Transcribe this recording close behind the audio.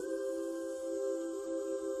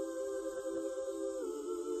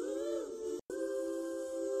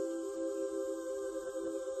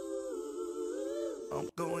I'm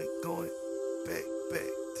going back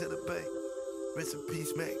to the bay. Rest in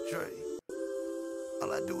peace, Mac Dre.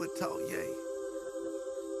 All I do is talk, yay.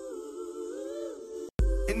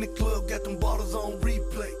 In the club, got them bottles on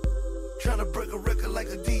replay. Tryna break a record like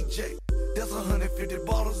a DJ. That's 150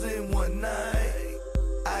 bottles in one night.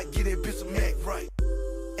 I get that bitch some act right.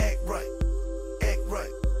 Act right, act right.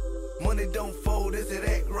 Money don't fold, that's it,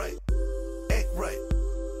 act right. Act right,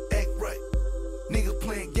 act right. Niggas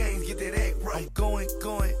playing games, get that act right. I'm going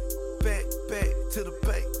back to the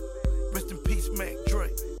bay. Rest in peace, Mac Dre.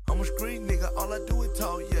 I'm a street nigga, all I do is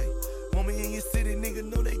talk, yeah. Want me in your city, nigga,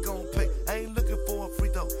 know they gon' pay. I ain't looking for a free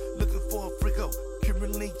throw, looking for a freako.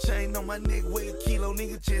 Cuban link chain on my neck, weigh a kilo.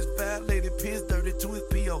 Nigga just violated, piss dirty to his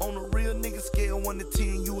P.O. On a real nigga scale, 1 to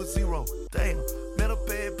 10, you a 0. Damn, met a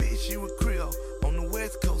bad bitch, she was Creole. On the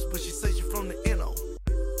West Coast, but she say she from the N.O.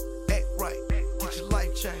 Act right, get your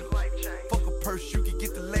life changed. Fuck a purse, you can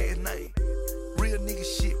get the last name. Real nigga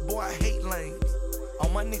shit, boy, I hate lanes. All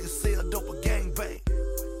my niggas sell dope or gang bang.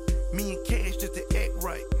 Me and Cash just to act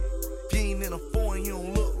right. If you ain't in a foreign, you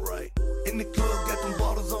don't look right. In the club, got them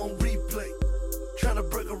bottles on replay. Tryna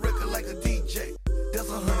break a record like a DJ. That's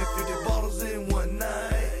 150 bottles in one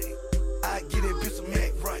night. I get that bitch some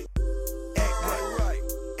act right. Act right,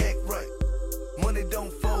 act right. Money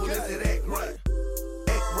don't fold, that's it, act right.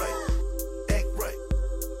 Act right, act right.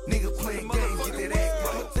 Niggas playing games, get that act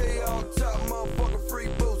right. I'ma tell you on top, motherfucking free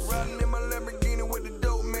boots. Riding in my Lamborghini with the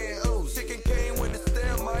dope man, ooh. Chicken came with the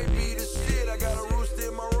stamp, might be the shit. I got a rooster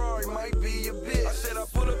in my Rari, might be your bitch. I said I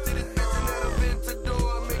pull up to this bitch and let her vent the door.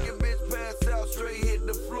 I make a bitch pass out, straight hit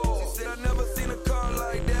the floor. She said I never seen a car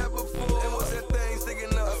like that before. And what's that thing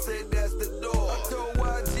sticking up? I said that's the door. I told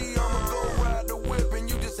YG I'ma go ride the whip, and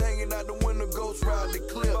you just hanging out the window, ghost ride the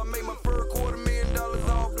clip. I made my first $250,000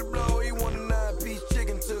 off the blow. He want a 9-piece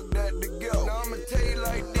chicken, took that to go. Now I'ma tell you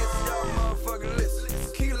like this, y'all motherfucker listen.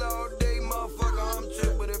 Kilo all day, motherfucker, I'm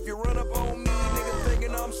trippin'. But if you run up on me, nigga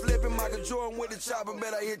thinking I'm slipping, Michael Jordan with the chopper,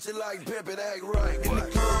 bet I hit you like pimpin', act right. In the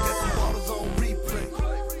club, got some bottles on replay.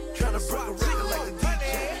 Tryna break a record like a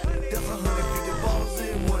DJ. That's 150 bottles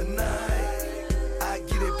in one night. I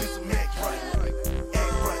get that bitch some act right.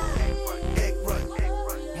 Act right, act right.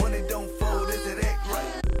 Money don't fold, that's it, act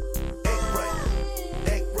right. Act right,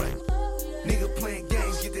 act right. Nigga playing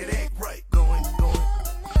games, get that act right. Going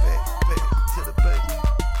back to the bay.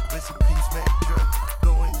 Rest in peace, Mac Dre.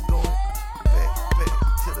 Going back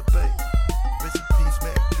to the bay. Rest in peace,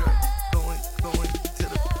 Mac Dre. Going to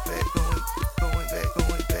the back. Going back to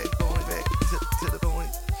the back. Going back.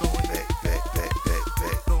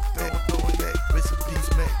 Rest in peace,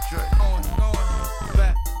 Mac Dre. Going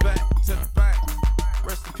back to the bank.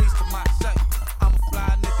 Rest in peace to my safe. I'm a fly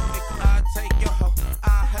nigga, I'll take your hoe.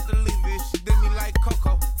 I had to leave it, she did me like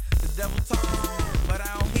Coco. The devil talking, but I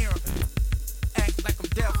don't hear him. Act like I'm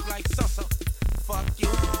deaf like Soso. Fuck you,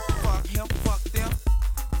 fuck him, fuck them.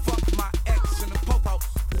 Fuck my ex and the popos.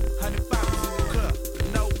 100 bottles in the club,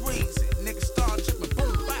 no reason. Niggas start tripping,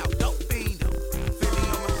 boom, bow, don't feed them. Fendi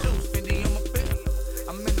on my shoes, Fendi on my Fendi.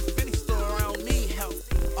 I'm in the Fendi store, I don't need help.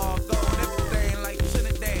 All gold, everything like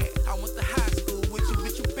Trinidad. I went to high school with you,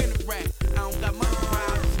 bitch, you been a rat. I don't got money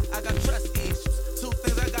problems, I got trust issues. 2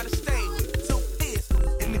 things I gotta stay with, 2 is.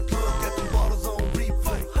 In the club, got them bottles on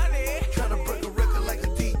replay. Tryna break a record like a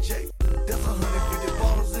DJ. That's 150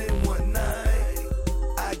 bottles in one night.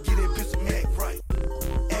 I get that bitch some act right.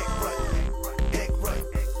 Act right, act right.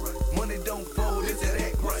 Money don't fold, it's that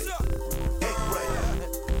act right. Act right,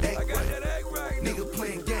 act I got right. that act right. Nigga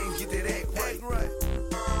playing games, get that act right.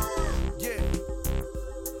 Yeah,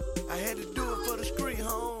 I had to do it for the street,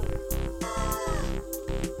 home.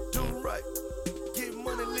 Do right, get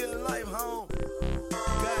money, live life, home.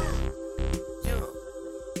 Got it, yeah.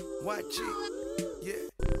 YG.